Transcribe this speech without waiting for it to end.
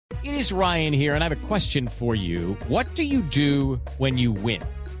It is Ryan here, and I have a question for you. What do you do when you win?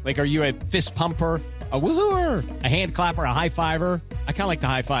 Like, are you a fist pumper, a woohooer, a hand clapper, a high fiver? I kind of like the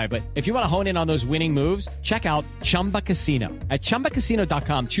high five, but if you want to hone in on those winning moves, check out Chumba Casino. At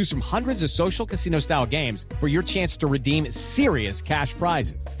ChumbaCasino.com, choose from hundreds of social casino-style games for your chance to redeem serious cash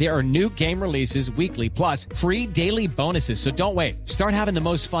prizes. There are new game releases weekly, plus free daily bonuses. So don't wait. Start having the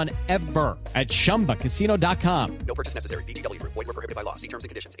most fun ever at ChumbaCasino.com. No purchase necessary. VGW Group. Void where prohibited by law. See terms and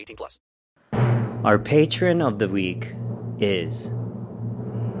conditions. 18+. Our patron of the week is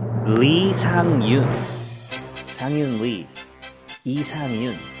Lee Sang-yun. Sang-yun Lee. Lee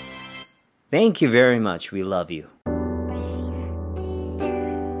Sang-yun. Thank you very much. We love you.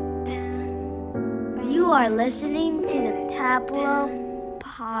 You are listening to the Tableau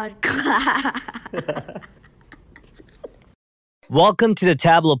Podcast. Welcome to the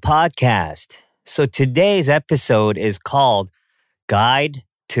Tableau Podcast. So today's episode is called Guide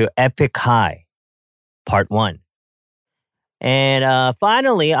to Epic High, Part 1. And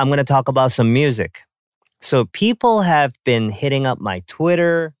finally, I'm going to talk about some music. So people have been hitting up my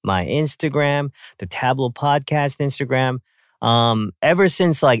Twitter, my Instagram, the Tableau Podcast Instagram, ever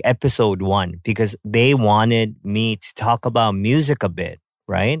since like episode 1, because they wanted me to talk about music a bit,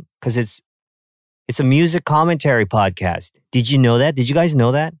 right? Because it's a music commentary podcast. Did you know that? Did you guys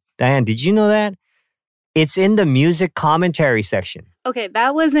know that? Diane, did you know that? It's in the music commentary section. Okay,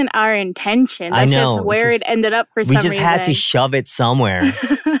 that wasn't our intention. That's just where it ended up for some reason. We just had to shove it somewhere.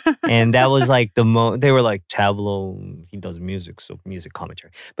 And that was like they were like, Tableau, he does music, so music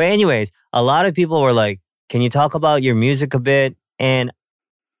commentary. But anyways, a lot of people were like, can you talk about your music a bit? And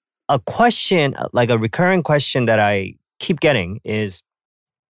a question, like a recurring question that I keep getting is,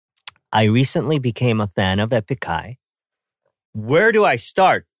 I recently became a fan of Epic High. Where do I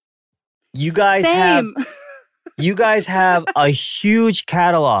start? You guys have a huge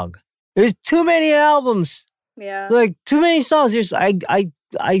catalog. There's too many albums. Yeah. Like too many songs. I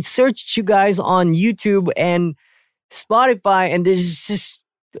searched you guys on YouTube and Spotify, and there's just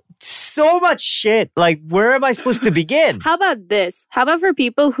so much shit. Like, where am I supposed to begin? How about this? How about for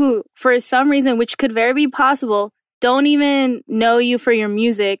people who, for some reason, which could very be possible, don't even know you for your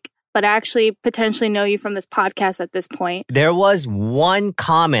music, but actually potentially know you from this podcast at this point? There was one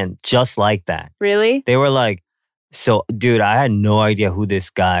comment just like that. Really? They were like, so, dude, I had no idea who this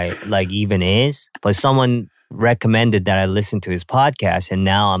guy like even is, but someone recommended that I listen to his podcast, and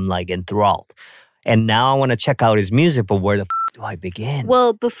now I'm like enthralled. And now I want to check out his music, but where the do I begin?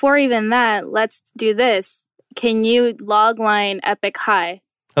 Well, before even that, let's do this. Can you logline Epic High?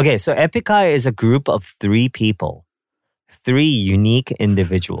 Okay, so Epic High is a group of 3 people. 3 unique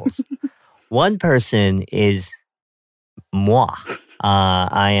individuals. One person is moi.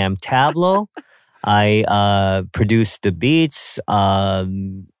 I am Tableau. I produce the beats. So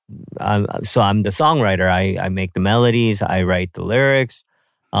I'm the songwriter. I make the melodies. I write the lyrics.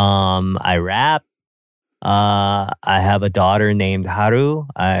 I rap. I have a daughter named Haru.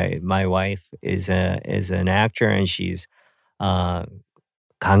 My wife is an actor, and she's Kang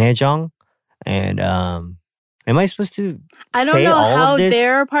Hae-jung. And am I supposed to I don't say know all how of this?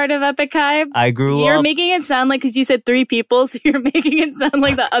 they're a part of Epic High. I grew You're up... making it sound like, because you said 3 people, so you're making it sound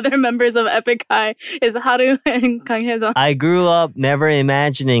like the other members of Epic High is Haru and Kang Hae-jung. I grew up never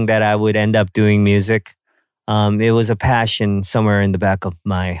imagining that I would end up doing music. It was a passion somewhere in the back of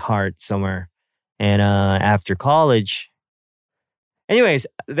my heart somewhere. And after college... Anyways,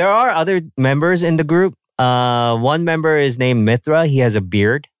 there are other members in the group. One member is named Mithra. He has a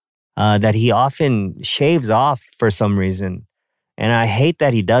beard that he often shaves off for some reason. And I hate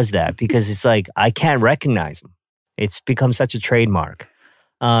that he does that, because it's like, I can't recognize him. It's become such a trademark.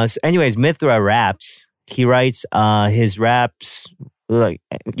 So anyways, Mithra raps. He writes his raps, like,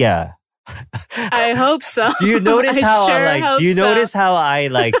 yeah. I hope so. Do you notice how notice how I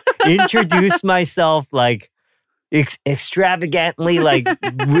like introduce myself like extravagantly, like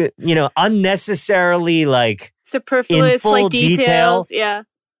unnecessarily, like superfluous, in full like details. Yeah.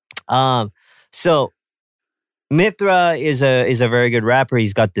 So Mithra is a very good rapper.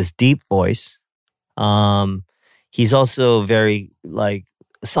 He's got this deep voice. He's also very like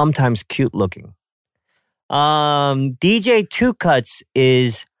sometimes cute looking. DJ Two Cuts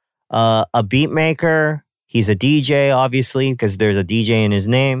is a beat maker. He's a DJ, obviously, because there's a DJ in his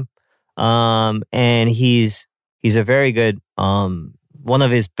name. And he's a very good. One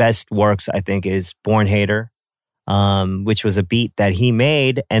of his best works, I think, is Born Hater, which was a beat that he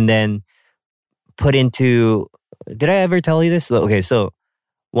made and then put into. Did I ever tell you this? Okay, so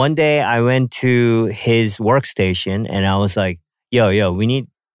one day I went to his workstation and I was like, "Yo, we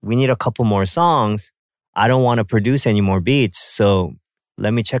need a couple more songs. I don't want to produce any more beats, so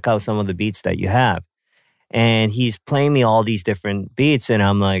let me check out some of the beats that you have. And he's playing me all these different beats. And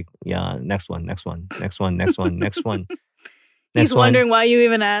I'm like, yeah, next one. He's wondering why you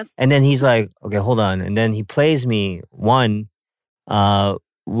even asked. And then he's like, okay, hold on. And then he plays me one,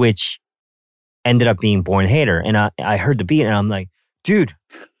 which ended up being Born Hater. And I heard the beat and I'm like, dude,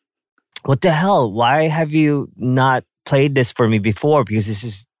 what the hell? Why have you not played this for me before? Because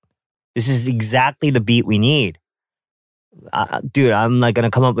this is exactly the beat we need. Dude, I'm like going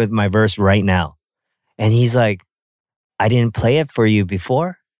to come up with my verse right now. And he's like, I didn't play it for you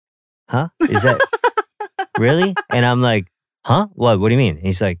before? Huh? Is that really? And I'm like, huh? What do you mean? And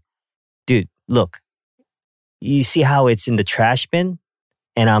he's like, dude, look, you see how it's in the trash bin?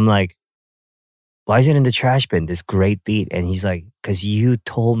 And I'm like, why is it in the trash bin? This great beat. And he's like, because you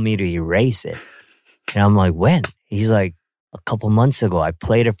told me to erase it. And I'm like, when? He's like, a couple months ago, I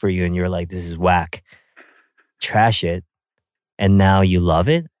played it for you and you're like, this is whack. Trash it. And now you love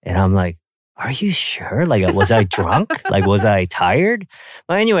it? And I'm like, are you sure? Like, was I drunk? Like, was I tired?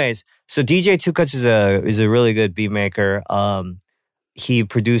 Well, anyways, so DJ Two Cuts is a really good beat maker. He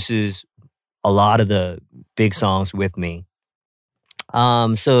produces a lot of the big songs with me.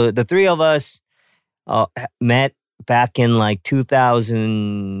 So the three of us met back in like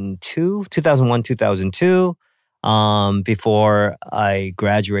 2001, 2002, before I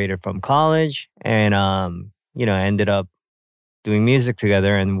graduated from college, and ended up doing music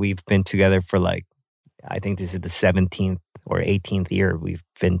together, and we've been together for like, I think this is the 17th or 18th year we've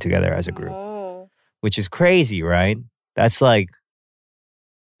been together as a group, which is crazy, right? That's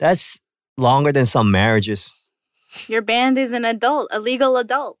longer than some marriages. Your band is an adult, a legal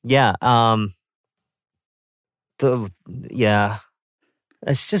adult. Yeah. That's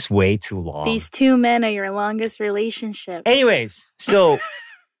just way too long. These two men are your longest relationship. Anyways, so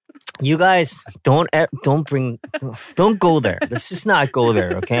you guys don't go there. Let's just not go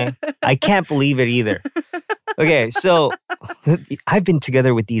there, okay? I can't believe it either. Okay, so I've been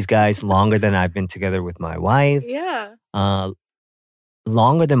together with these guys longer than I've been together with my wife. Yeah.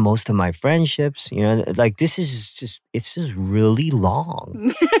 Longer than most of my friendships. You know, like it's just really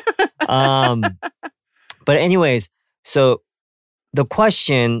long. But anyways, so the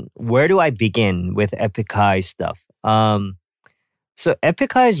question, where do I begin with Epic High stuff? So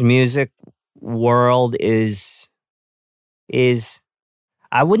Epic High's music world is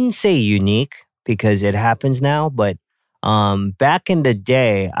I wouldn't say unique because it happens now, but back in the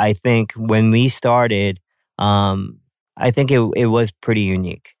day, I think when we started, I think it was pretty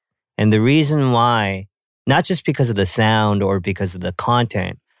unique. And the reason why, not just because of the sound or because of the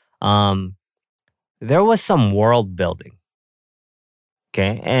content, there was some world building.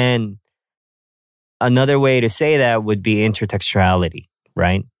 Okay. And another way to say that would be intertextuality,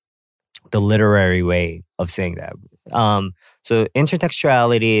 right? The literary way of saying that. So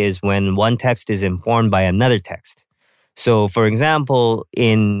intertextuality is when one text is informed by another text. So for example,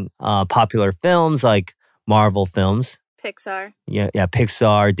 in popular films like Marvel films. Pixar. Yeah,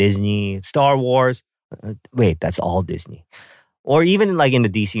 Pixar, Disney, Star Wars. Wait, that's all Disney. Or even like in the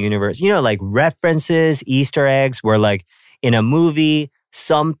DC universe, like references, Easter eggs, where like in a movie,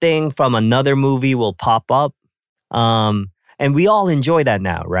 something from another movie will pop up. And we all enjoy that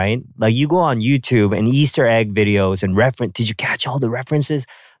now, right? Like you go on YouTube and Easter egg videos and did you catch all the references?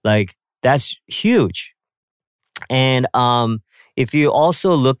 Like that's huge. And if you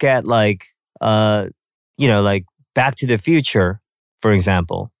also look at like, like Back to the Future, for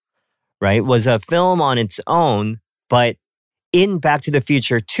example, right, was a film on its own, but in Back to the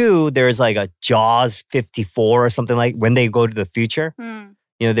Future 2, there's like a Jaws 54 or something like when they go to the future.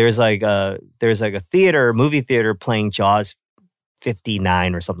 There's like a movie theater playing Jaws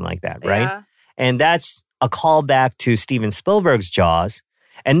 59 or something like that, right? Yeah. And that's a callback to Steven Spielberg's Jaws.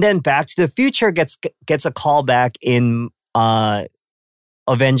 And then Back to the Future gets a callback in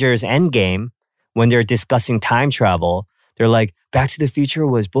Avengers Endgame when they're discussing time travel. They're like, Back to the Future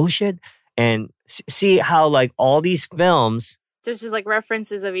was bullshit. And see how like all these films, just like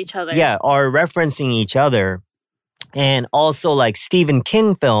references of each other. Yeah, are referencing each other. And also like Stephen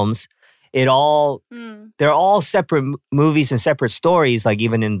King films, they're all separate movies and separate stories, like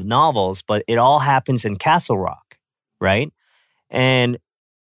even in the novels, but it all happens in Castle Rock, right? And,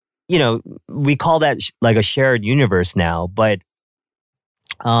 we call that like a shared universe now. But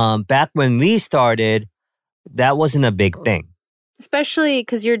back when we started, that wasn't a big thing. Especially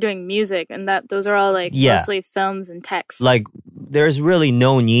because you're doing music and those are all like mostly films and text. Like there's really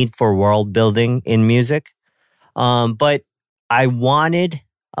no need for world building in music. But I wanted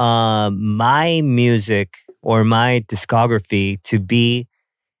my music or my discography to be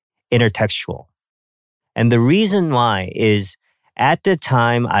intertextual. And the reason why is at the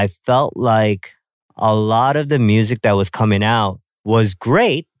time, I felt like a lot of the music that was coming out was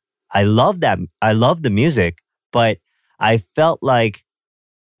great. I love that. I love the music, but I felt like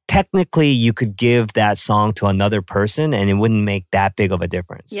technically you could give that song to another person and it wouldn't make that big of a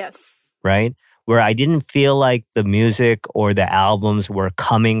difference. Yes. Right? Where I didn't feel like the music or the albums were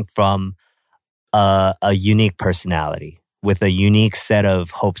coming from a unique personality with a unique set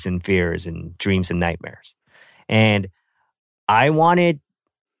of hopes and fears and dreams and nightmares. And I wanted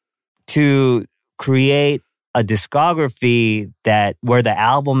to create a discography that where the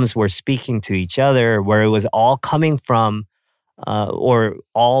albums were speaking to each other, where it was all coming from or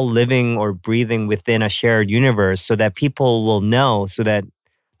all living or breathing within a shared universe, so that people will know, so that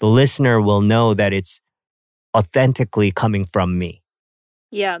the listener will know that it's authentically coming from me.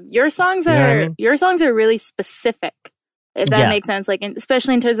 Yeah, your songs You know what I are mean? your songs are really specific, if that Yeah. makes sense. Like,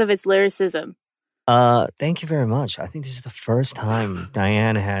 especially in terms of its lyricism. Thank you very much. I think this is the first time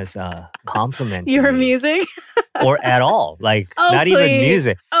Diane has complimented Your me. music. Or at all, like Oh, not even please.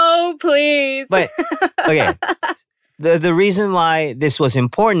 music. Oh, please. But okay, the reason why this was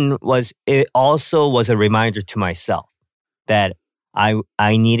important was it also was a reminder to myself that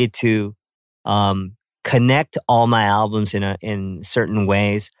I needed to connect all my albums in certain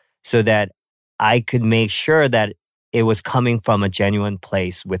ways so that I could make sure that it was coming from a genuine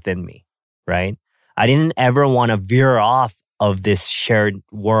place within me, right? I didn't ever want to veer off of this shared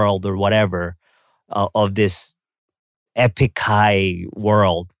world or whatever, of this epic high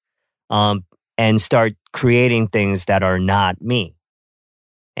world, and start creating things that are not me.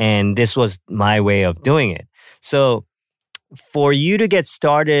 And this was my way of doing it. So for you to get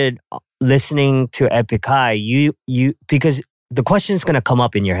started listening to Epic High, you because the question is going to come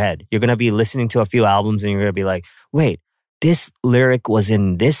up in your head. You're going to be listening to a few albums and you're going to be like, wait, this lyric was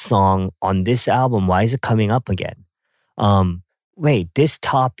in this song on this album. Why is it coming up again? Wait, this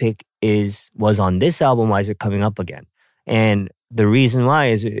topic was on this album. Why is it coming up again? And the reason why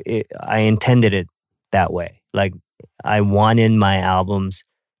is I intended it that way. Like, I wanted my albums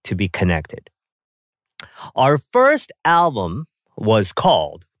to be connected. Our first album was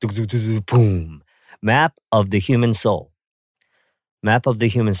called boom, Map of the Human Soul. Map of the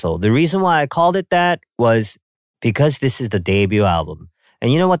Human Soul. The reason why I called it that was because this is the debut album.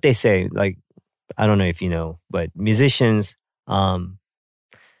 And you know what they say? Like, I don't know if you know, but musicians, a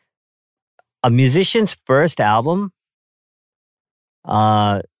musician's first album,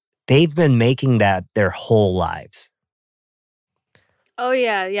 they've been making that their whole lives. Oh,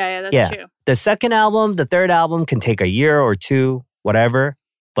 yeah, that's Yeah. true. The second album, the third album can take a year or two, whatever.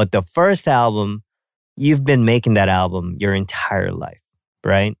 But the first album, you've been making that album your entire life,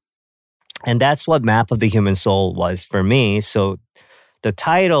 right? And that's what Map of the Human Soul was for me. So the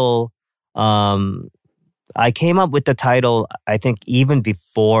title, I came up with the title, I think, even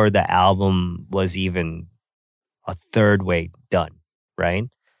before the album was even a third way done, right?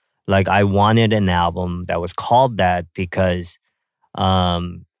 Like, I wanted an album that was called that because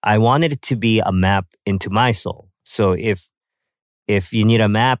I wanted it to be a map into my soul. So if you need a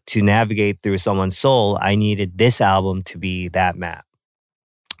map to navigate through someone's soul, I needed this album to be that map.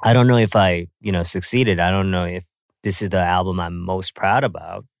 I don't know if I, succeeded. I don't know if this is the album I'm most proud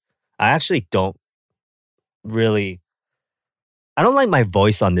about. I actually don't I don't like my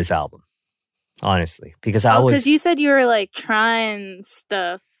voice on this album, honestly, because because you said you were like trying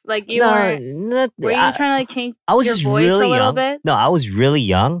stuff. Like you were you trying to like change your voice a little young. bit? No, I was really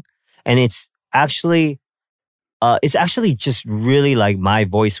young, and it's actually just really like my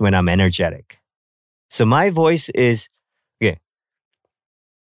voice when I'm energetic. So my voice is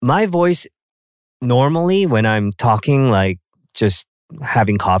my voice normally when I'm talking, like just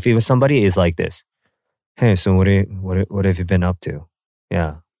having coffee with somebody, is like this. Hey, so what have you been up to?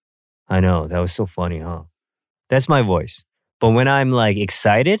 Yeah, I know, that was so funny, huh? That's my voice. But when I'm like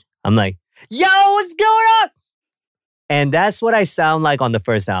excited, I'm like, yo, what's going on? And that's what I sound like on the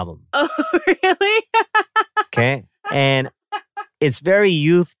first album. Oh, really? Okay. And it's very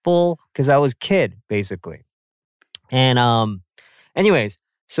youthful because I was a kid, basically. And anyways,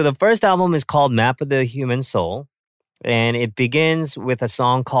 so the first album is called Map of the Human Soul. And it begins with a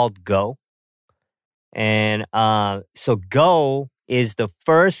song called Go. And so Go is the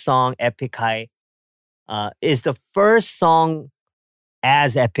first song Epic High, is the first song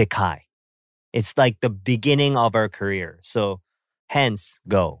as Epic High. It's like the beginning of our career. So hence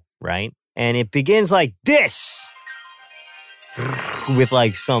Go, right? And it begins like this with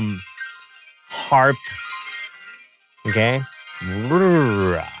like some harp. Okay? Okay.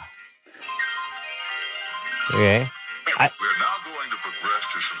 We're now going to progress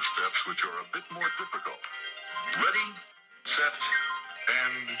to some steps which are a bit more difficult. Ready? set,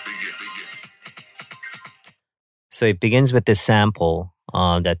 and begin. So it begins with this sample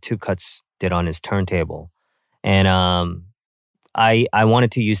that Two Cuts did on his turntable, and I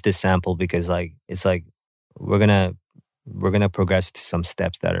wanted to use this sample because it's like we're gonna progress to some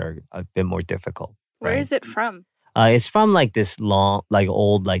steps that are a bit more difficult. Where right? is it from? It's from like this long, like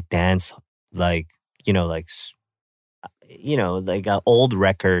old, like dance, like like an old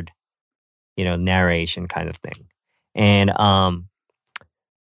record, narration kind of thing, and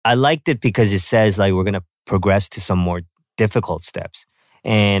I liked it because it says like we're gonna progress to some more difficult steps,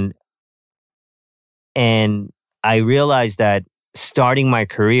 and I realized that starting my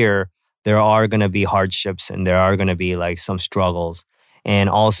career, there are gonna be hardships and there are gonna be like some struggles, and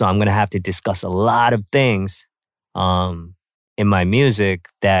also I'm gonna have to discuss a lot of things in my music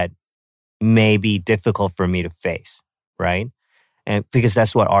that may be difficult for me to face, right? And because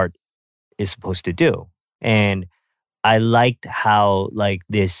that's what art is supposed to do. And I liked how like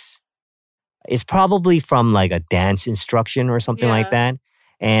this, it's probably from like a dance instruction or something like Yeah. that.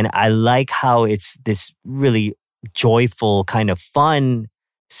 And I like how it's this really joyful kind of fun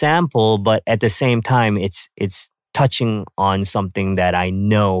sample, but at the same time, it's touching on something that I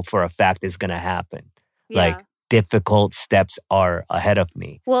know for a fact is going to happen. Like Yeah. difficult steps are ahead of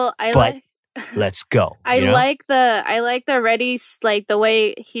me. Well, I But like let's go. I you know? like the ready like the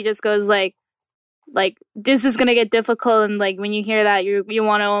way he just goes like this is gonna get difficult, and like when you hear that you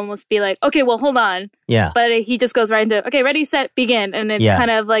want to almost be like, okay, well, hold on. Yeah. But he just goes right into, okay, ready, set, begin, and it's Yeah. kind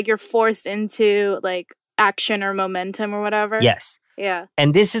of like you're forced into like action or momentum or whatever. Yes. Yeah.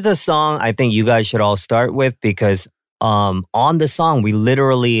 And this is the song I think you guys should all start with because on the song we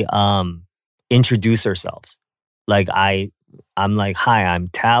literally introduce ourselves. Like I'm like, hi, I'm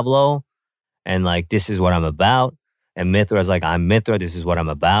Tablo, and like this is what I'm about. And Mithra's like, I'm Mithra, this is what I'm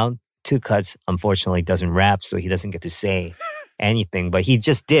about. Two Cuts unfortunately doesn't rap, so he doesn't get to say anything, but he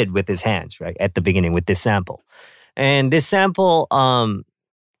just did with his hands, right? At the beginning with this sample. And this sample,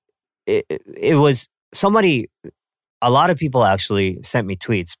 it was somebody, a lot of people actually sent me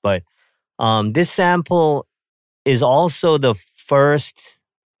tweets, but this sample is also the first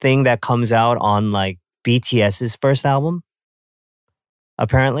thing that comes out on like BTS's first album,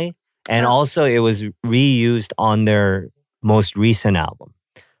 apparently. And also it was reused on their most recent album.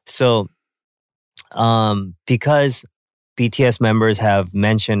 So because BTS members have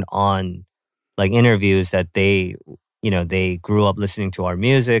mentioned on like interviews that they grew up listening to our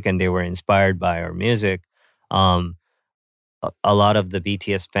music and they were inspired by our music, a lot of the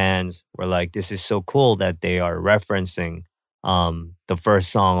BTS fans were like, this is so cool that they are referencing the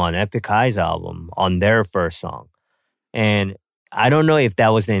first song on Epic High's album on their first song. And I don't know if that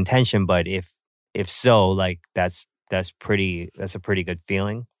was the intention, but if so, like that's a pretty good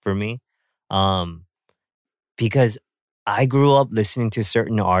feeling for me. Because I grew up listening to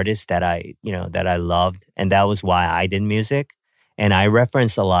certain artists that I loved, and that was why I did music. And I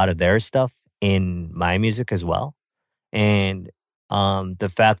referenced a lot of their stuff in my music as well. And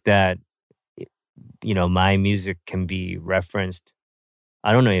the fact that my music can be referenced,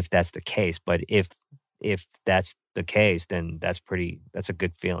 I don't know if that's the case, but if that's the case, then that's a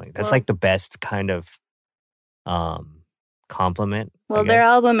good feeling. That's Well- like the best kind of compliment. I Well, their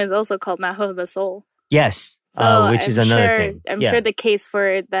guess. album is also called Maho of the Soul. Yes, So which is I'm another sure, thing. I'm Yeah. sure the case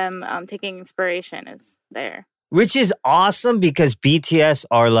for them taking inspiration is there. Which is awesome because BTS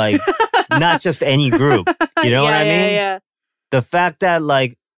are like not just any group. You know what I mean? Yeah. The fact that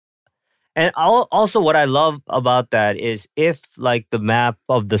like, and also what I love about that is if like the map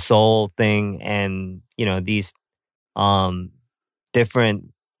of the soul thing and these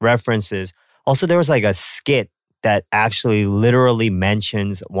different references. Also, there was like a skit that actually literally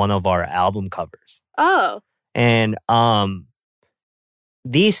mentions one of our album covers. Oh, And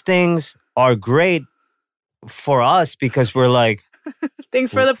these things are great for us because we're like,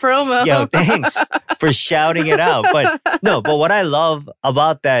 thanks for the promo. yo, thanks for shouting it out. But what I love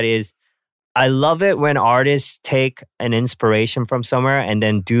about that is I love it when artists take an inspiration from somewhere and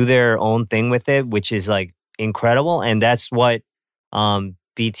then do their own thing with it, which is like incredible. And that's what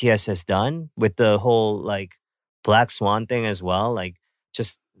BTS has done with the whole like Black Swan thing as well. Like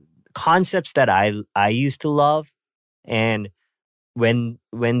just concepts that I used to love. And when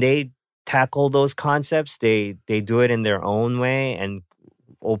they tackle those concepts, they do it in their own way and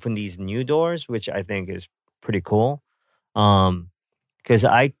open these new doors, which I think is pretty cool. Because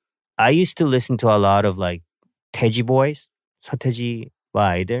I used to listen to a lot of like Teji boys, 서태지와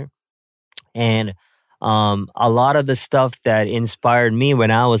아이들, and a lot of the stuff that inspired me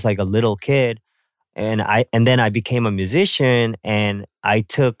when I was like a little kid, and then I became a musician, and I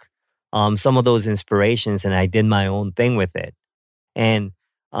took some of those inspirations and I did my own thing with it. And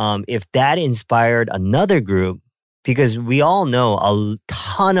if that inspired another group, because we all know a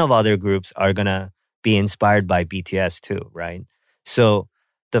ton of other groups are going to be inspired by BTS too, right? So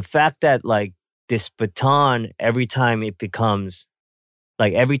the fact that like this baton, every time it gets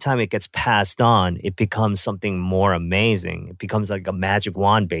passed on, it becomes something more amazing. It becomes like a magic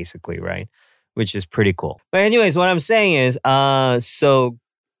wand basically, right? Which is pretty cool. But anyways, what I'm saying is, so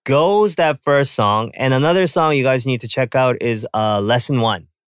goes that first song. And another song you guys need to check out is Lesson 1,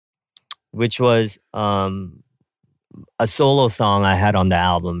 which was a solo song I had on the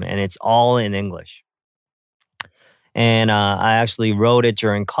album, and it's all in English. And I actually wrote it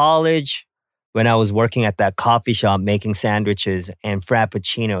during college when I was working at that coffee shop making sandwiches and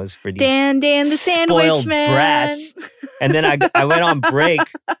frappuccinos for these Dan the sandwich spoiled man. brats. And then I went on break,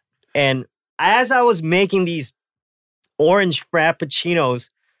 and as I was making these orange frappuccinos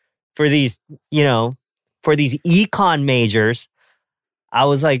for these, for these econ majors, I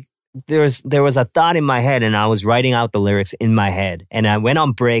was like, there was a thought in my head and I was writing out the lyrics in my head. And I went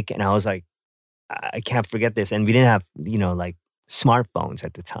on break and I was like, I can't forget this. And we didn't have, like smartphones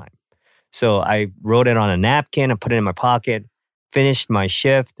at the time. So I wrote it on a napkin, I put it in my pocket, finished my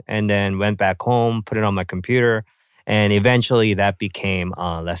shift, and then went back home, put it on my computer. And eventually that became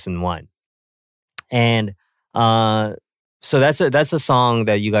Lesson 1. And so that's a song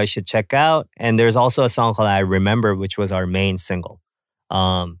that you guys should check out. And there's also a song called I Remember, which was our main single.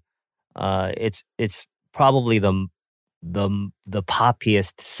 It's probably the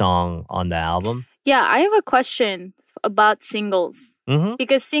poppiest song on the album. Yeah, I have a question about singles. Mm-hmm.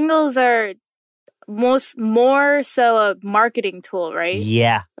 Because singles are more so a marketing tool, right?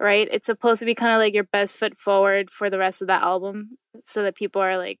 Yeah. Right? It's supposed to be kind of like your best foot forward for the rest of the album so that people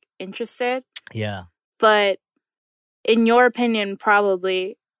are like interested. Yeah. But in your opinion,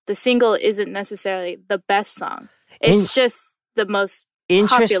 probably the single isn't necessarily the best song. It's just the most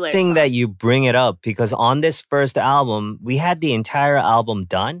popular interesting song. that you bring it up, because on this first album, we had the entire album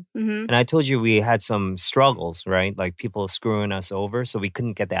done. Mm-hmm. And I told you we had some struggles, right? Like people screwing us over, so we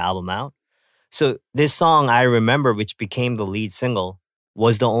couldn't get the album out. So this song, I Remember, which became the lead single,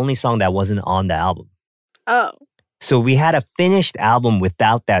 was the only song that wasn't on the album. Oh. So we had a finished album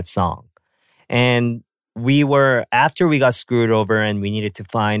without that song. And after we got screwed over and we needed to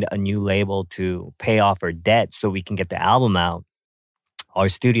find a new label to pay off our debt so we can get the album out, our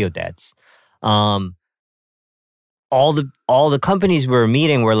studio debts. All the companies we were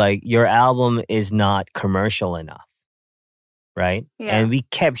meeting were like, your album is not commercial enough, right? Yeah. And we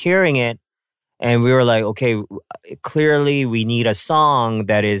kept hearing it, and we were like, okay, clearly we need a song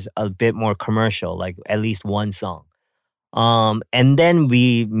that is a bit more commercial, like at least one song. And then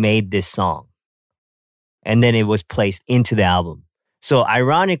we made this song, and then it was placed into the album. So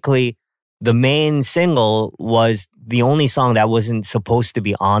ironically, the main single was the only song that wasn't supposed to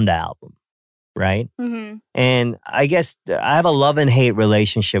be on the album, right? Mm-hmm. And I guess I have a love and hate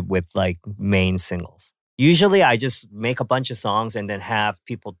relationship with like main singles. Usually I just make a bunch of songs and then have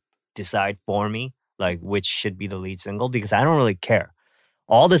people decide for me like which should be the lead single, because I don't really care.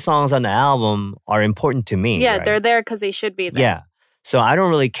 All the songs on the album are important to me. Yeah, right? they're there because they should be there. Yeah. So I don't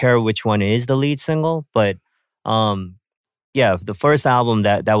really care which one is the lead single, but yeah, the first album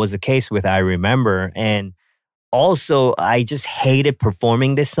that was the case with I Remember. And also I just hated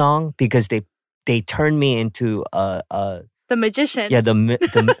performing this song because they turned me into the magician. Yeah,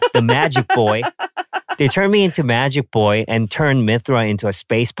 the magic boy. They turned me into Magic Boy and turned Mithra into a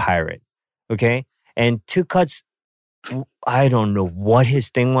space pirate. Okay? And Two Cuts, I don't know what his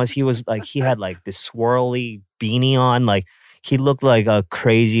thing was. He had like this swirly beanie on. Like he looked like a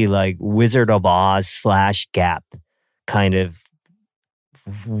crazy like Wizard of Oz / Gap kind of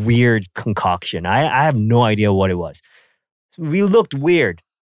weird concoction. I have no idea what it was. We looked weird.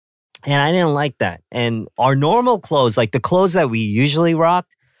 And I didn't like that. And our normal clothes, like the clothes that we usually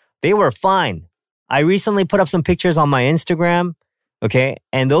rocked, they were fine. I recently put up some pictures on my Instagram, okay?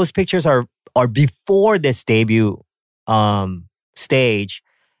 And those pictures are before this debut stage.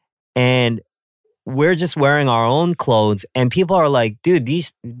 And we're just wearing our own clothes. And people are like, dude,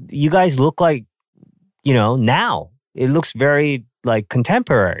 you guys look like, now. It looks very like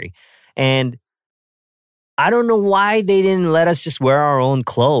contemporary. And I don't know why they didn't let us just wear our own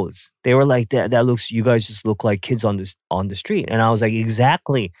clothes. They were like, you guys just look like kids on the street. And I was like,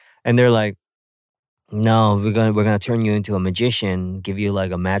 exactly. And they're like, no, we're gonna turn you into a magician, give you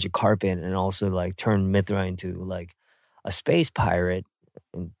like a magic carpet, and also like turn Mithra into like a space pirate.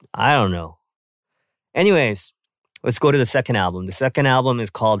 And I don't know. Anyways, let's go to the second album. The second album is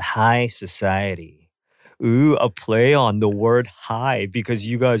called High Society. ooh, a play on the word high because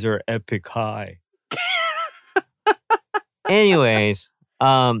you guys are epic high. Anyways,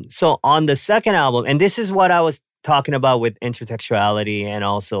 so on the second album, and this is what I was talking about with intertextuality and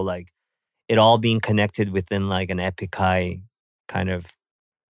also like it all being connected within like an epic high kind of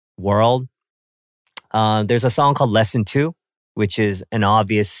world. There's a song called Lesson 2, which is an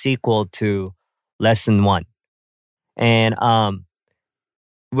obvious sequel to Lesson 1. And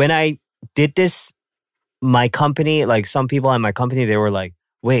when I did this, my company, like some people in my company, they were like,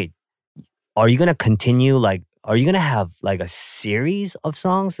 wait, are you going to continue? Like, are you going to have like a series of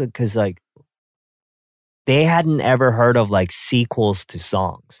songs? Because like they hadn't ever heard of like sequels to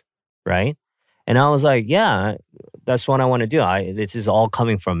songs, right? And I was like, yeah, that's what I want to do. This is all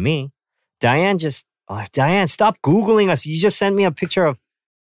coming from me. Diane, stop Googling us. You just sent me a picture of,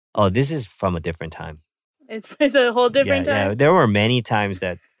 oh, this is from a different time. It's a whole different time. Yeah, there were many times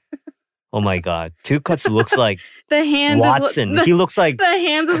that, oh my God, Two Cuts looks like the hands Watson. He looks like the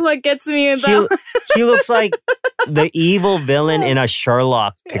hands is what gets me. He looks like the evil villain in a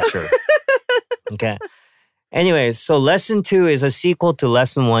Sherlock picture. Okay. Anyways, so Lesson 2 is a sequel to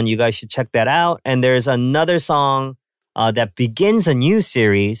Lesson 1. You guys should check that out. And there's another song that begins a new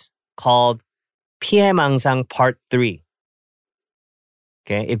series called 피해망상 Part 3.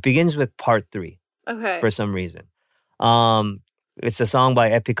 Okay, it begins with Part 3. Okay. For some reason. It's a song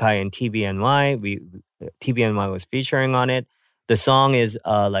by Epic High and TBNY. TBNY was featuring on it. The song is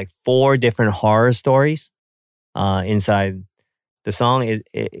like 4 different horror stories inside the song.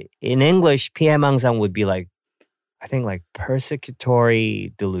 In English, 피해망상 would be like, I think like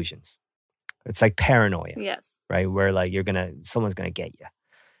persecutory delusions. It's like paranoia. Yes. Right? Where like someone's gonna get you.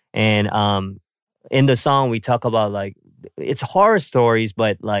 And in the song, we talk about like, it's horror stories,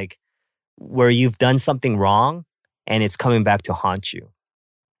 but like where you've done something wrong and it's coming back to haunt you.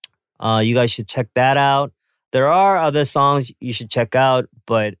 You guys should check that out. There are other songs you should check out,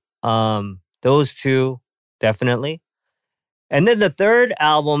 but those 2, definitely. And then the third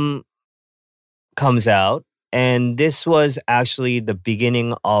album comes out, and this was actually the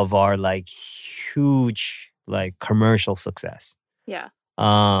beginning of our like huge like commercial success. Yeah.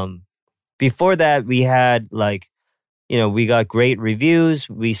 Before that, we had like, we got great reviews.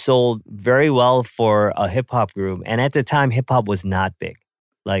 We sold very well for a hip hop group. And at the time, hip hop was not big.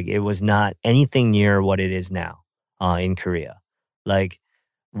 Like it was not anything near what it is now in Korea. Like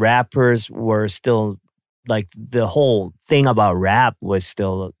rappers were still like the whole thing about rap was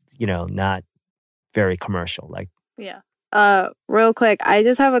still, not very commercial. Like, yeah. Real quick, I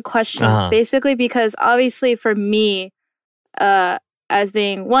just have a question. Basically, because obviously for me, as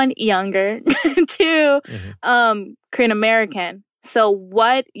being 1, younger, 2, Korean American. So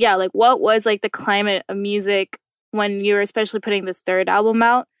what was like the climate of music when you were especially putting this third album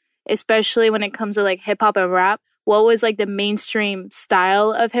out, especially when it comes to like hip hop and rap? What was like the mainstream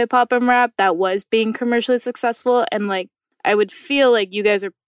style of hip hop and rap that was being commercially successful? And like, I would feel like you guys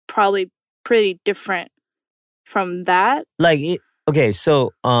are probably pretty different from that. Like, okay,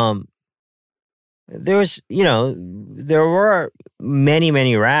 so there were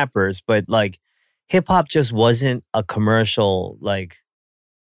many rappers, but like hip hop just wasn't a commercial, like,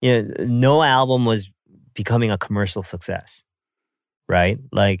 no album was becoming a commercial success, right?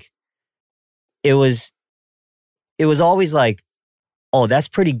 Like it was always like, oh,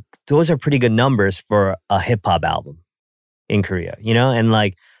 those are pretty good numbers for a hip hop album in Korea, and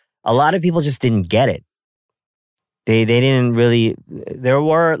like a lot of people just didn't get it. They didn't really, there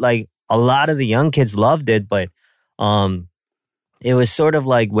were like, a lot of the young kids loved it, but it was sort of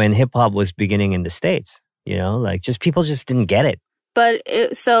like when hip hop was beginning in the States, like people just didn't get it. But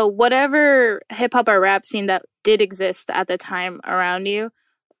so whatever hip hop or rap scene that did exist at the time around you,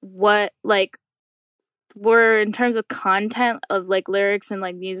 what like were in terms of content of like lyrics and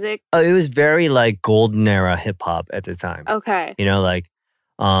like music? It was very like golden era hip hop at the time. Okay. And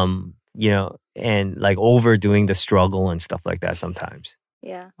like overdoing the struggle and stuff like that sometimes.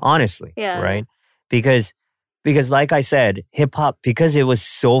 Yeah. Honestly. Yeah. Right? Because like I said, hip hop, because it was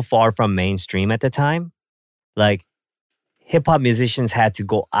so far from mainstream at the time, like hip hop musicians had to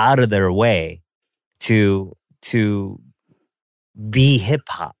go out of their way to be hip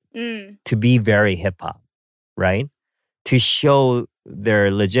hop, to be very hip hop, right? To show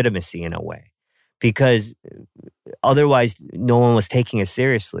their legitimacy in a way, because otherwise no one was taking it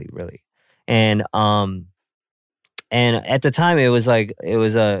seriously, really. And at the time,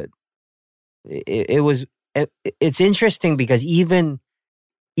 it's interesting because even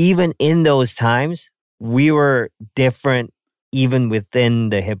in those times, we were different even within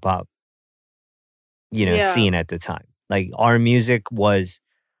the hip hop, scene at the time. Like our music was,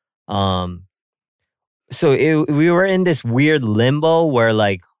 we were in this weird limbo where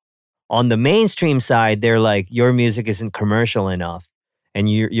like on the mainstream side, they're like, your music isn't commercial enough and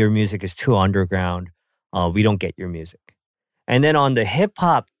your music is too underground. We don't get your music. And then on the hip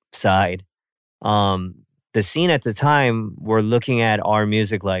hop side, the scene at the time, we're looking at our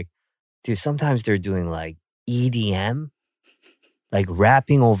music like, dude, sometimes they're doing like EDM, like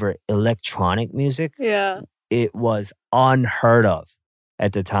rapping over electronic music. Yeah. It was unheard of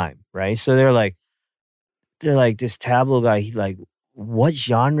at the time, right? So they're like, this Tablo guy, he like, what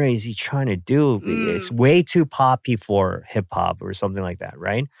genre is he trying to do? It's way too poppy for hip hop or something like that,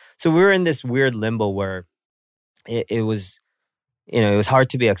 right? So we were in this weird limbo where it was, it was hard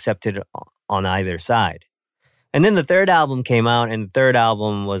to be accepted on either side. And then the third album came out, and the third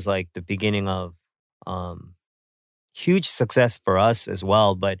album was like the beginning of huge success for us as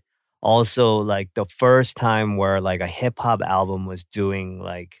well, but also like the first time where like a hip hop album was doing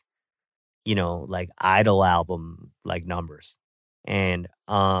like, like Idol album like numbers. And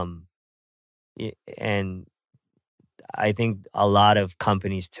I think a lot of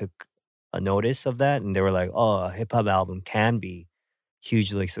companies took a notice of that, and they were like, oh, a hip hop album can be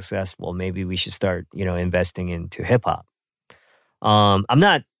hugely successful. Maybe we should start, investing into hip hop. I'm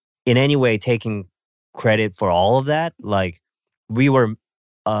not in any way taking credit for all of that. Like we were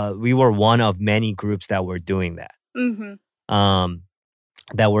one of many groups that were doing that. Mm-hmm.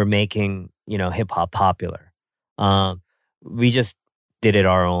 That were making, hip hop popular. We just did it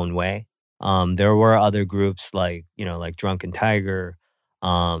our own way. There were other groups like, like Drunken Tiger,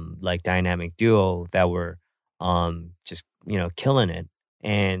 like Dynamic Duo that were just, killing it.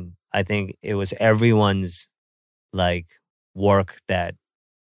 And I think it was everyone's like work that,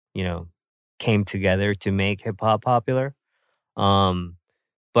 came together to make hip hop popular.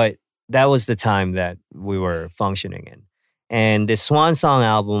 But that was the time that we were functioning in. And the Swan Song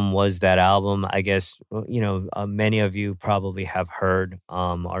album was that album. I guess, many of you probably have heard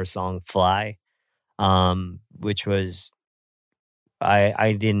our song Fly, which was,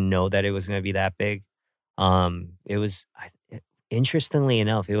 I didn't know that it was going to be that big. It was, interestingly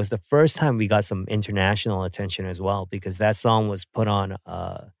enough, it was the first time we got some international attention as well, because that song was put on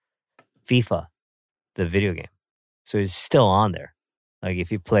FIFA, the video game. So it's still on there. Like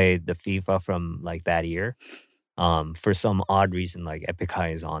if you played the FIFA from like that year, for some odd reason, like Epic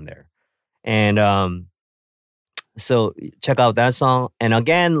High is on there. And so check out that song. And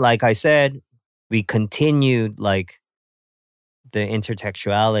again, like I said, we continued like the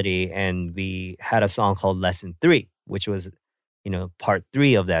intertextuality, and we had a song called Lesson 3, which was, part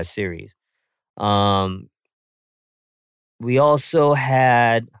 3 of that series. We also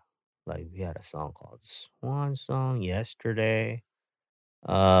had, we had a song called Swan Song Yesterday.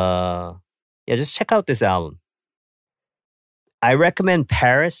 Yeah, just check out this album. I recommend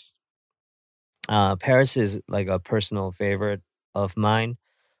Paris. Paris is like a personal favorite of mine.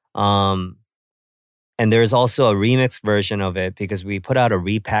 And there's also a remix version of it because we put out a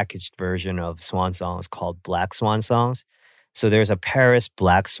repackaged version of Swan Songs called Black Swan Songs. So there's a Paris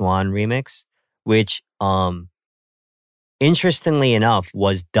Black Swan remix, which interestingly enough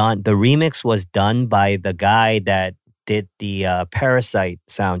was done. The remix was done by the guy that did the Parasite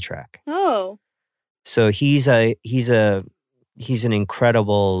soundtrack. Oh. So he's an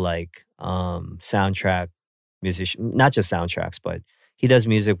incredible like soundtrack musician, not just soundtracks, but he does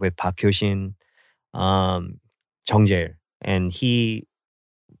music with Park Hyo-shin, Jung Jae-il, and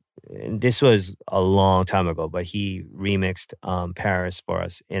this was a long time ago, but he remixed Paris for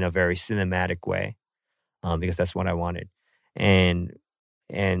us in a very cinematic way, because that's what I wanted. And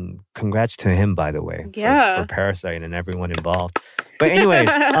congrats to him, by the way, for Parasite and everyone involved. But anyways,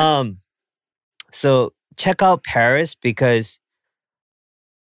 so check out Paris, because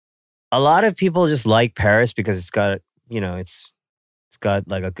a lot of people just like Paris because it's got, it's got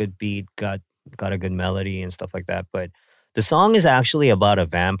like a good beat, got a good melody and stuff like that. But the song is actually about a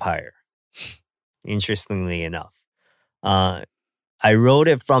vampire, interestingly enough. I wrote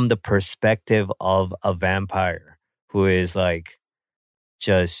it from the perspective of a vampire who is like,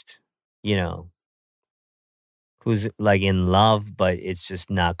 just, who's like in love, but it's just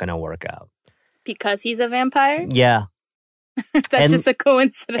not going to work out. Because he's a vampire? Yeah. That's just a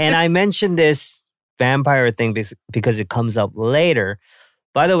coincidence. And I mentioned this vampire thing because it comes up later.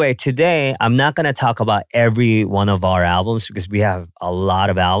 By the way, today, I'm not going to talk about every one of our albums because we have a lot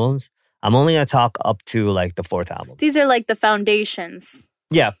of albums. I'm only going to talk up to like the 4th album. These are like the foundations.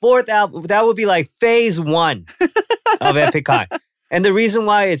 Yeah, 4th album. That would be like phase 1 of Epic High. And the reason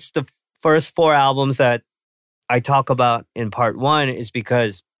why it's the first 4 albums that I talk about in part 1 is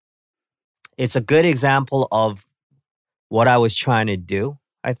because it's a good example of what I was trying to do,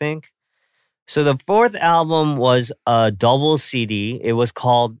 I think. So the fourth album was a double CD. It was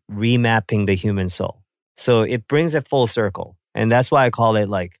called Remapping the Human Soul. So it brings it full circle. And that's why I call it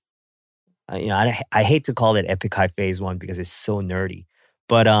like, I hate to call it Epic High Phase 1 because it's so nerdy.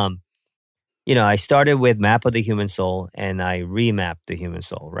 But, I started with Map of the Human Soul and I remapped the human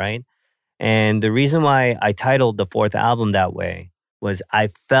soul, right? And the reason why I titled the fourth album that way was I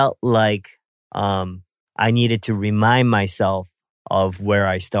felt like I needed to remind myself of where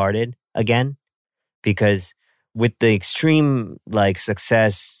I started again. Because with the extreme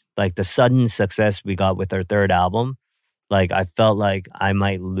success, the sudden success we got with our third album, I felt like I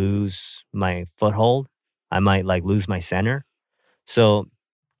might lose my foothold. I might lose my center. So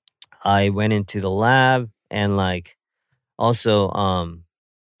I went into the lab and also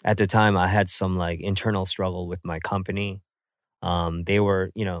at the time I had some internal struggle with my company. They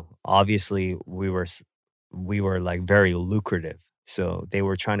were, obviously we were very lucrative. So they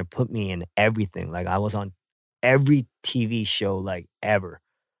were trying to put me in everything. I was on every TV show ever.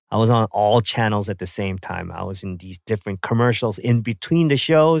 I was on all channels at the same time. I was in these different commercials in between the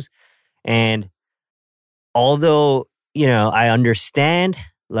shows. And although, I understand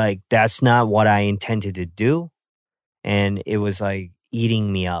that's not what I intended to do. And it was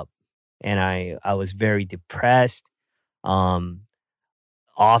eating me up. And I was very depressed. Often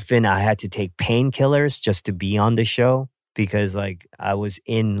I had to take painkillers just to be on the show because I was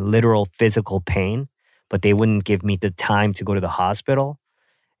in literal physical pain, but they wouldn't give me the time to go to the hospital.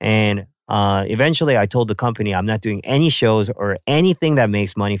 And eventually I told the company I'm not doing any shows or anything that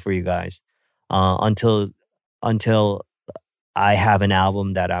makes money for you guys until I have an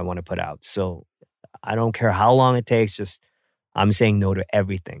album that I want to put out. So I don't care how long it takes, just I'm saying no to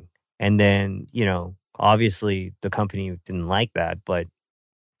everything. And then, obviously the company didn't like that, but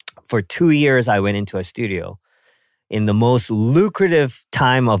for 2 years I went into a studio in the most lucrative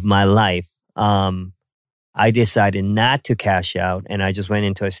time of my life. I decided not to cash out and I just went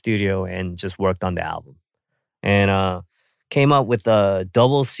into a studio and just worked on the album and came up with a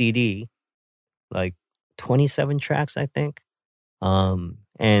double CD, 27 tracks, I think.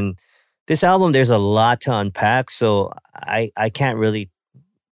 And this album, there's a lot to unpack. So I can't really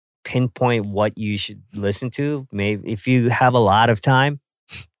pinpoint what you should listen to. Maybe if you have a lot of time,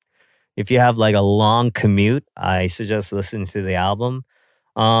 if you have a long commute, I suggest listening to the album.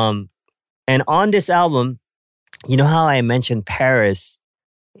 And on this album, you know how I mentioned Paris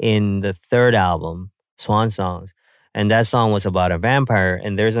in the third album, Swan Songs, and that song was about a vampire.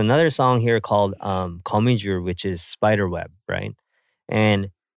 And there's another song here called Komijur, which is Spiderweb, right? And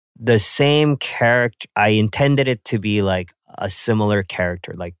the same character, I intended it to be a similar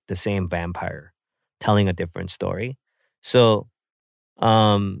character, the same vampire telling a different story. So,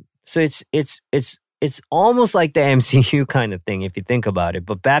 it's almost like the MCU kind of thing if you think about it.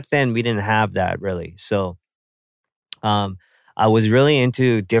 But back then we didn't have that really. So, I was really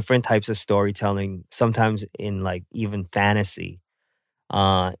into different types of storytelling, sometimes in even fantasy.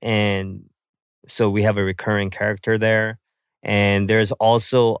 And so we have a recurring character there. And there's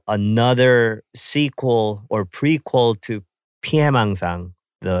also another sequel or prequel to 피해망상,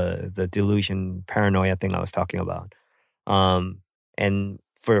 the delusion, paranoia thing I was talking about. And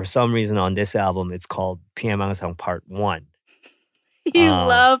for some reason on this album, it's called 피해망상 Part 1. You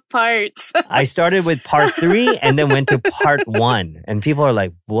love parts. I started with Part 3 and then went to Part 1. And people are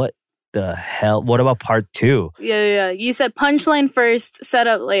like, what the hell? What about Part 2? Yeah. You said punchline first,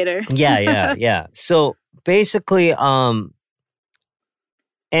 setup later. Yeah. So basically, and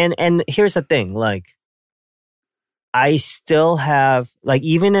here's the thing, I still have,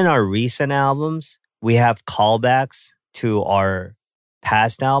 even in our recent albums, we have callbacks to our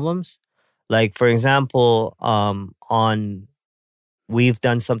past albums. For example, on We've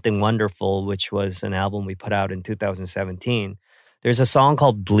Done Something Wonderful, which was an album we put out in 2017, there's a song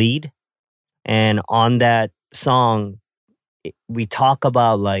called Bleed. And on that song, we talk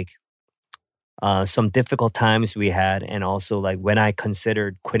about some difficult times we had and also when I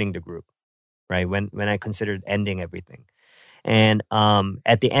considered quitting the group, right? When I considered ending everything. And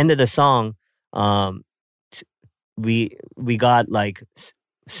at the end of the song, we got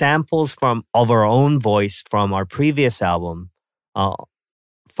samples of our own voice from our previous album,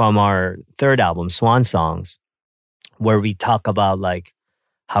 from our third album, Swan Songs, where we talk about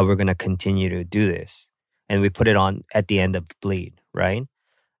how we're going to continue to do this. And we put it on at the end of Bleed, right?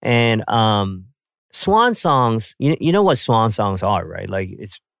 And Swan Songs, you know what Swan Songs are, right?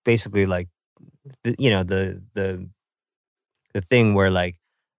 It's basically the thing where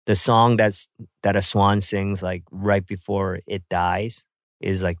the song that a swan sings right before it dies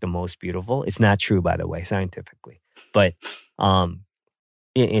is the most beautiful. It's not true, by the way, scientifically. But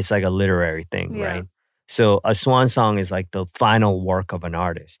it's like a literary thing, right? So a swan song is like the final work of an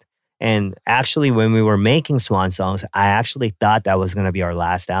artist. And actually, when we were making swan songs, I actually thought that was going to be our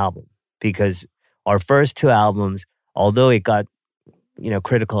last album, because our first 2 albums, although it got,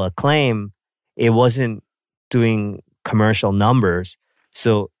 critical acclaim, it wasn't doing commercial numbers.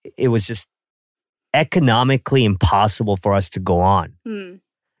 So it was just economically impossible for us to go on.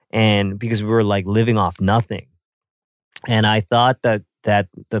 And because we were like living off nothing. And I thought that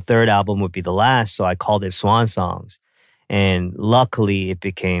the 3rd album would be the last, so I called it Swan Songs. And luckily it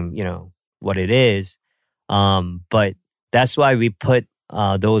became, what it is. But that's why we put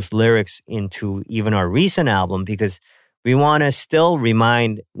those lyrics into even our recent album, because we want to still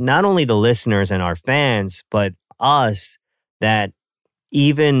remind not only the listeners and our fans, but us, that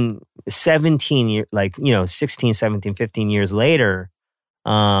even 16, 17, 15 years later,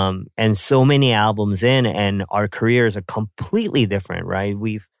 and so many albums in, and our careers are completely different, right?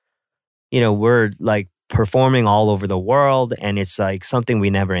 We're like performing all over the world, and it's like something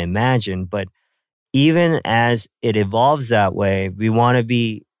we never imagined. But even as it evolves that way, we want to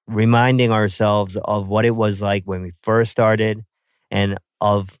be reminding ourselves of what it was like when we first started, and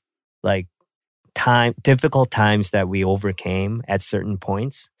of like difficult times that we overcame at certain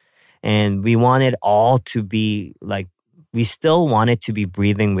points. And we want it all to be like, we still wanted to be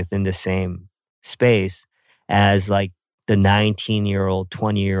breathing within the same space as like the 19-year-old,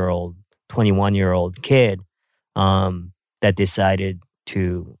 20-year-old, 21-year-old kid that decided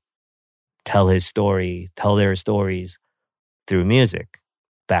to tell their stories through music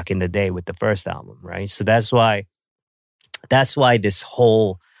back in the day with the first album, right? So that's why this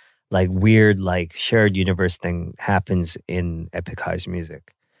whole like weird like shared universe thing happens in Epic High's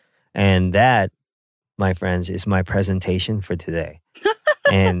music. And that, my friends, is my presentation for today.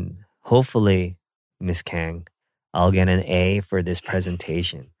 And hopefully, Miss Kang, I'll get an A for this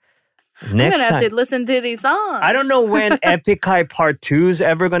presentation. Next I'm going to have to listen to these songs. I don't know when Epic High Part 2 is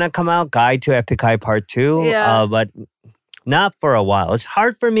ever going to come out. Guide to Epic High Part 2. But not for a while. It's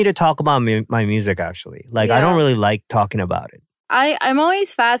hard for me to talk about my music, actually. Like, I don't really like talking about it. I'm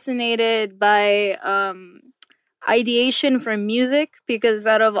always fascinated by ideation for music, because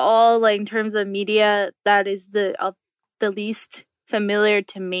out of all, like, in terms of media, that is the least familiar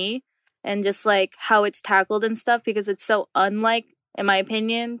to me, and just like how it's tackled and stuff, because it's so unlike, in my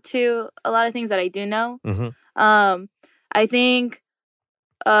opinion, to a lot of things that I do know. I think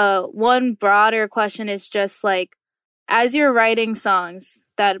one broader question is just like, as you're writing songs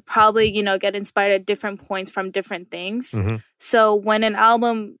that probably, get inspired at different points from different things. So when an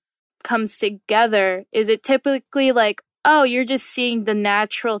album comes together, is it typically like, oh, you're just seeing the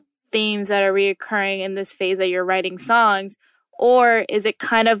natural themes that are reoccurring in this phase that you're writing songs? Or is it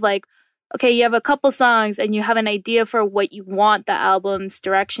kind of like, okay, you have a couple songs and you have an idea for what you want the album's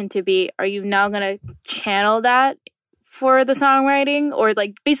direction to be. Are you now going to channel that for the songwriting? Or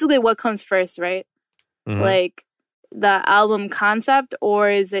like basically what comes first, right? Like the album concept,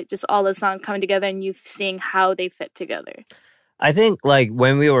 or is it just all the songs coming together and you seeing how they fit together? I think like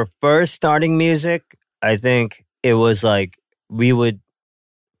when we were first starting music, I think it was like we would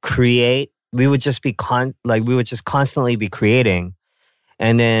create, we would just constantly be creating,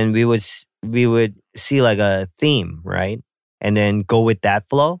 and then we would see like a theme, right? And then go with that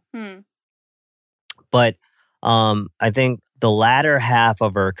flow. But I think the latter half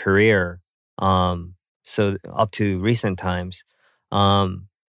of our career, so up to recent times, I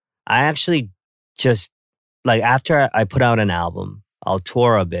actually just, like, after I put out an album, I'll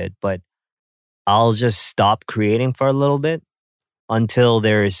tour a bit, but I'll just stop creating for a little bit until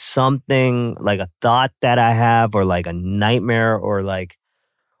there is something, like a thought that I have, or like a nightmare, or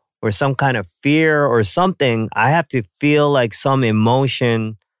some kind of fear or something. I have to feel like some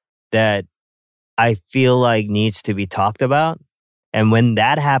emotion that I feel like needs to be talked about. And when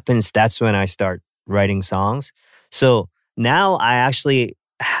that happens, that's when I start writing songs. So now I actually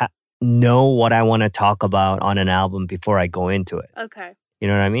know what I want to talk about on an album before I go into it. Okay. You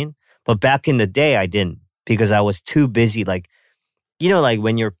know what I mean? But back in the day, I didn't, because I was too busy. Like, like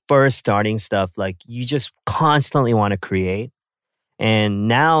when you're first starting stuff, like you just constantly want to create. And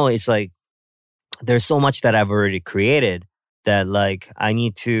now it's like there's so much that I've already created that like I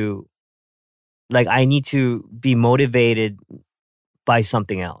need to be motivated by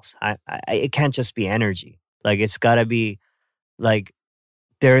something else. It can't just be energy. Like it's gotta be like,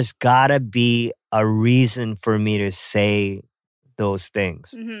 there's gotta be a reason for me to say those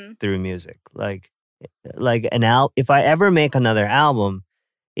things through music. Like if I ever make another album,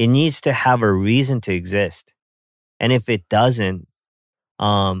 it needs to have a reason to exist. And if it doesn't,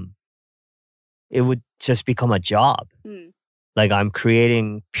 it would just become a job. like I'm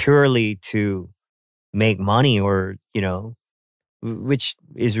creating purely to make money or, which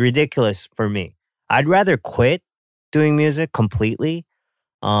is ridiculous for me. I'd rather quit doing music completely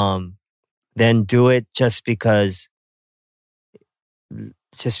than do it just because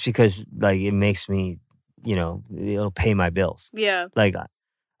like it makes me, it'll pay my bills. Yeah. Like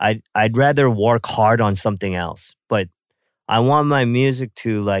I'd rather work hard on something else, but I want my music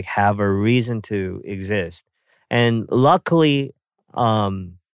to like have a reason to exist. And luckily,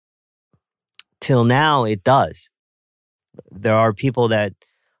 till now it does. There are people that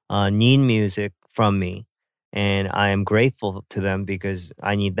need music from me, and I am grateful to them because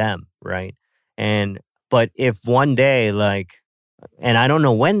I need them, right? But if one day, like, and I don't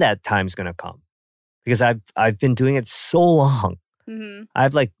know when that time's gonna come, because I've been doing it so long. Mm-hmm. I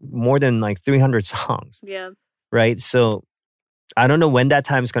have like more than like 300 songs. Yeah. Right. So I don't know when that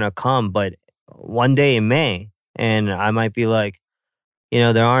time's gonna come, but one day it may, and I might be like,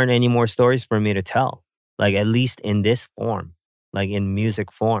 there aren't any more stories for me to tell, like at least in this form, like in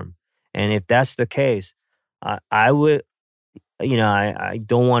music form. And if that's the case, I would, I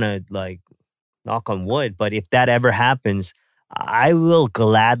don't want to like knock on wood, but if that ever happens, I will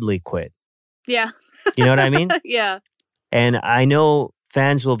gladly quit. Yeah. You know what I mean? Yeah. And I know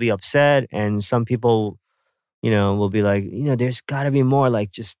fans will be upset, and some people, will be like, there's got to be more,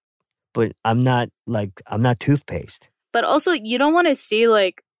 like but I'm not toothpaste. But also, you don't want to see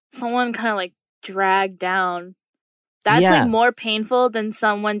like someone kind of like dragged down. That's like more painful than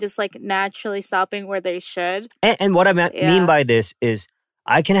someone just like naturally stopping where they should. And what I mean by this is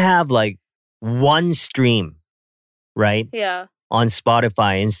I can have like one stream, right? Yeah. On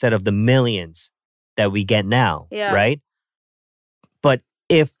Spotify instead of the millions that we get now, right? But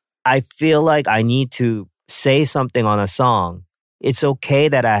if I feel like I need to say something on a song, it's okay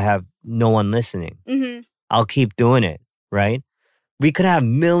that I have no one listening. Mm-hmm. I'll keep doing it, right? We could have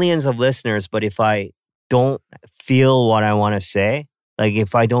millions of listeners, but if I don't feel what I want to say, like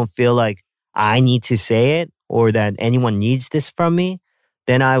if I don't feel like I need to say it or that anyone needs this from me,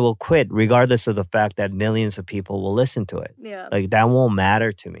 then I will quit regardless of the fact that millions of people will listen to it. Yeah. Like that won't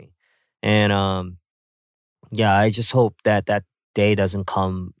matter to me. And I just hope that that day doesn't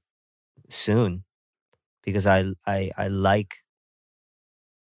come soon, because I like,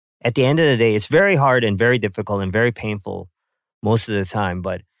 at the end of the day, it's very hard and very difficult and very painful most of the time.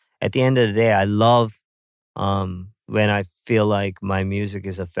 But at the end of the day, I love when I feel like my music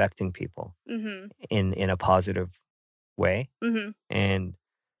is affecting people in a positive way. Mm-hmm. And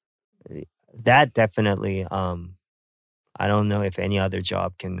that definitely, I don't know if any other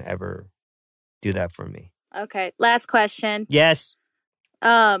job can ever do that for me. Okay. Last question. Yes.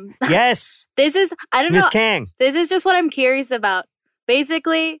 Yes. This is, I don't know. Miss Kang. This is just what I'm curious about.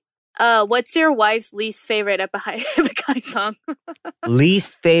 Basically, what's your wife's least favorite Epic High song?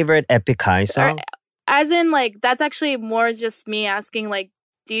 Least favorite Epic High song? Or, as in, like, that's actually more just me asking, like,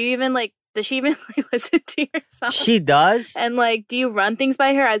 do you even, like, does she even like, listen to your songs? She does. And, like, do you run things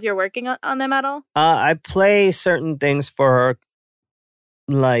by her as you're working on them at all? I play certain things for her,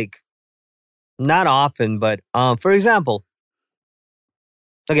 like, not often, but for example,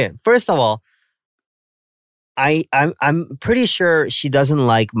 okay, first of all, I'm pretty sure she doesn't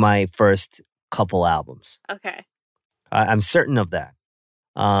like my first couple albums. Okay. I'm certain of that.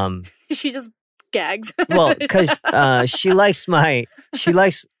 She just gags. Well, because she likes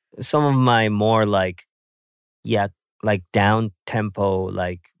some of my more like down tempo,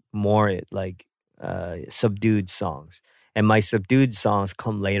 like more like subdued songs, and my subdued songs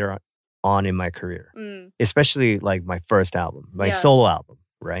come later on in my career, especially like my first album, my solo album,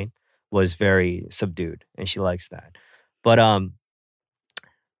 right? Was very subdued, and she likes that. But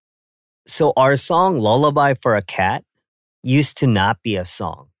so our song "Lullaby for a Cat" used to not be a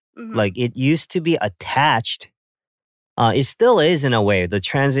song. Mm-hmm. Like it used to be attached. It still is in a way. The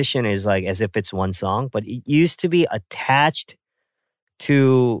transition is like as if it's one song, but it used to be attached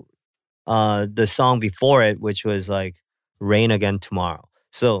to the song before it, which was like "Rain Again Tomorrow."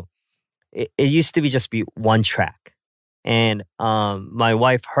 So it used to be just be one track. And my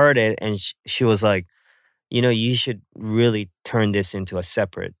wife heard it, and she was like, you should really turn this into a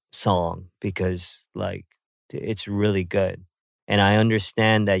separate song, because like it's really good. And I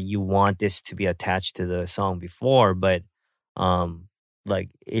understand that you want this to be attached to the song before, but like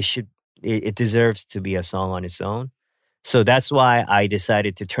it deserves to be a song on its own. So that's why I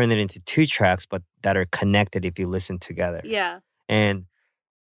decided to turn it into two tracks, but that are connected if you listen together. Yeah. And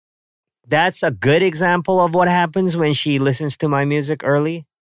that's a good example of what happens when she listens to my music early.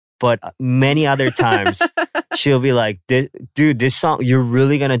 But many other times, she'll be like, dude, this song, you're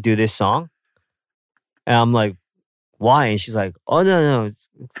really going to do this song? And I'm like, why? And she's like, oh, no.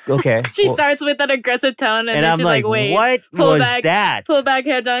 Okay. She starts with an aggressive tone and then I'm she's like, wait. What was that? Pull back,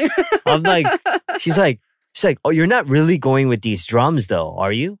 Haejung. I'm like, she's like, oh, you're not really going with these drums though,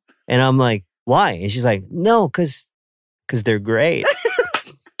 are you? And I'm like, why? And she's like, no, because they're great.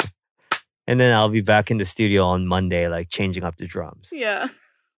 And then I'll be back in the studio on Monday, like changing up the drums. Yeah.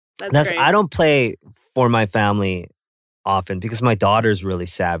 That's great. I don't play for my family often because my daughter's really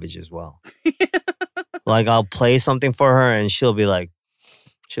savage as well. Like I'll play something for her and she'll be like,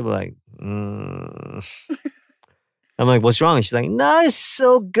 I'm like, what's wrong? And she's like, no, it's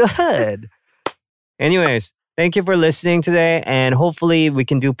so good. Anyways, thank you for listening today. And hopefully we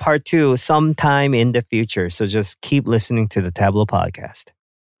can do part 2 sometime in the future. So just keep listening to the Tableau Podcast.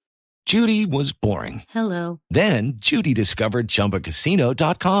 Judy was boring. Hello. Then Judy discovered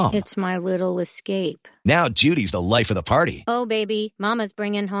ChumbaCasino.com. It's my little escape. Now Judy's the life of the party. Oh, baby, mama's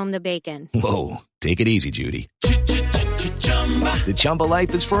bringing home the bacon. Whoa, take it easy, Judy. The Chumba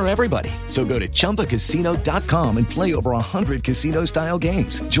life is for everybody. So go to ChumbaCasino.com and play over 100 casino-style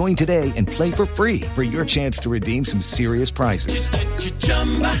games. Join today and play for free for your chance to redeem some serious prizes.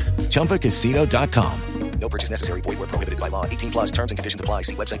 ChumbaCasino.com. No purchase necessary. Void where prohibited by law. 18 plus terms and conditions apply.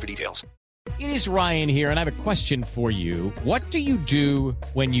 See website for details. It is Ryan here, and I have a question for you. What do you do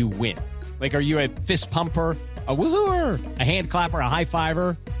when you win? Like, are you a fist pumper, a woohooer, a hand clapper, a high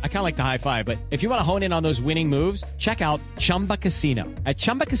fiver? I kind of like the high five, but if you want to hone in on those winning moves, check out Chumba Casino. At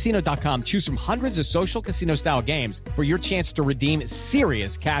ChumbaCasino.com, choose from hundreds of social casino-style games for your chance to redeem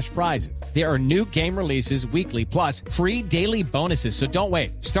serious cash prizes. There are new game releases weekly, plus free daily bonuses. So don't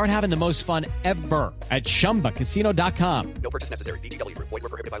wait. Start having the most fun ever at ChumbaCasino.com. No purchase necessary. VGW. Void where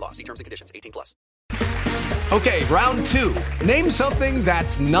prohibited by law. See terms and conditions. 18 plus. Okay, round 2. Name something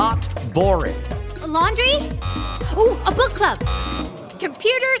that's not boring. A laundry? Ooh, a book club.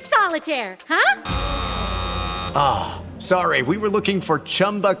 Computer solitaire, huh? Ah, sorry, we were looking for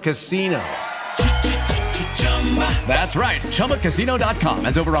Chumba Casino. That's right, ChumbaCasino.com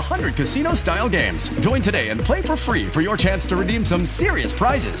has over 100 casino-style games. Join today and play for free for your chance to redeem some serious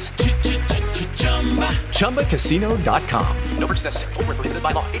prizes. ChumbaCasino.com. No purchase necessary. Void where prohibited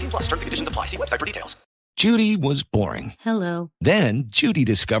by law. 18 plus terms and conditions apply. See website for details. Judy was boring. Hello. Then Judy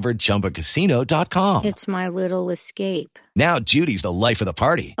discovered ChumbaCasino.com. It's my little escape. Now Judy's the life of the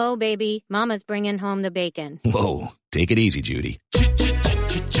party. Oh, baby, mama's bringing home the bacon. Whoa, take it easy, Judy.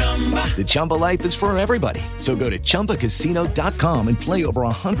 The Chumba life is for everybody. So go to ChumbaCasino.com and play over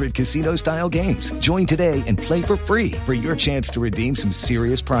 100 casino-style games. Join today and play for free for your chance to redeem some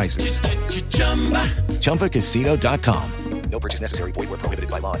serious prizes. ChumbaCasino.com. No purchase necessary. Void where prohibited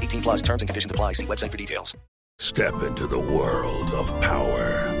by law. 18 plus terms and conditions apply. See website for details. Step into the world of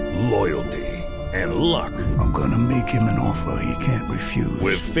power, loyalty, and luck. I'm gonna make him an offer he can't refuse.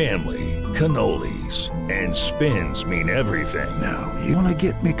 With family, cannolis, and spins mean everything. Now, you wanna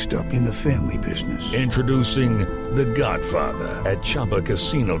get mixed up in the family business. Introducing The Godfather at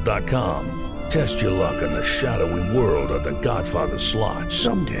ChumbaCasino.com. Test your luck in the shadowy world of The Godfather slot.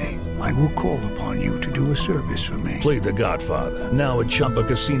 Someday, I will call upon you to do a service for me. Play The Godfather, now at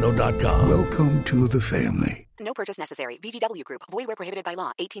ChumbaCasino.com. Welcome to the family. No purchase necessary. VGW Group. Void where prohibited by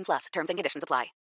law. 18 plus. Terms and conditions apply.